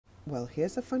Well,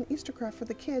 here's a fun Easter craft for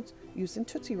the kids using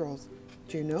Tootsie Rolls.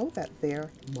 Do you know that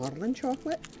they're modeling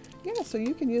chocolate? Yeah, so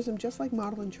you can use them just like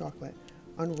modeling chocolate.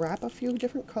 Unwrap a few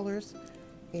different colors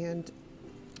and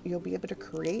you'll be able to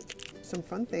create some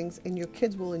fun things, and your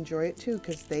kids will enjoy it too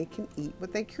because they can eat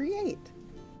what they create.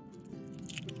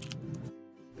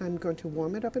 I'm going to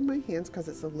warm it up in my hands because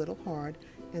it's a little hard,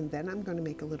 and then I'm going to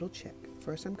make a little chick.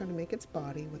 First I'm going to make its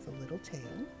body with a little tail,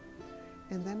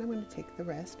 and then I'm going to take the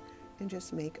rest and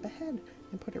just make a head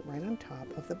and put it right on top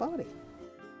of the body.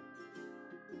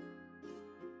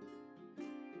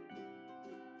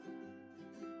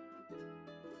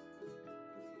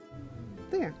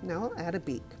 There, now I'll add a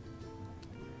beak.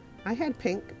 I had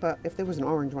pink, but if there was an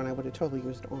orange one, I would have totally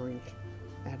used orange.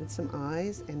 Added some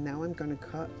eyes, and now I'm going to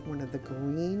cut one of the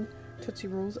green Tootsie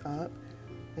Rolls up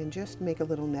and just make a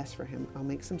little nest for him. I'll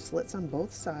make some slits on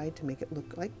both sides to make it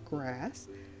look like grass,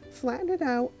 flatten it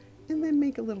out, and then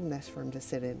make a little nest for him to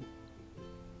sit in.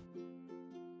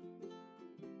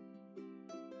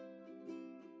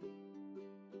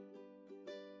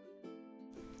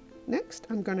 Next,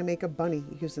 I'm going to make a bunny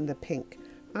using the pink.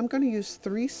 I'm going to use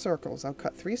 3 circles. I'll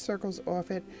cut 3 circles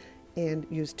off it and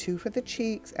use 2 for the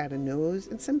cheeks, add a nose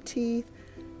and some teeth,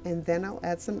 and then I'll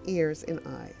add some ears and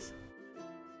eyes.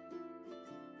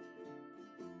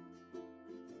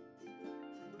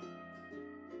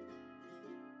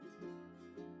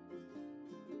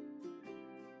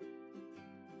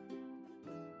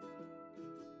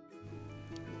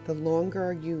 The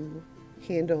longer you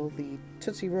handle the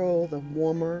Tootsie Roll, the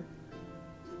warmer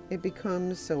it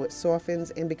becomes, so it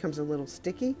softens and becomes a little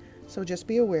sticky. So just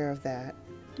be aware of that.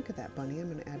 Look at that bunny.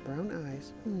 I'm going to add brown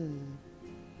eyes.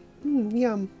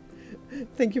 Yum.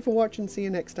 Thank you for watching. See you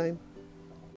next time.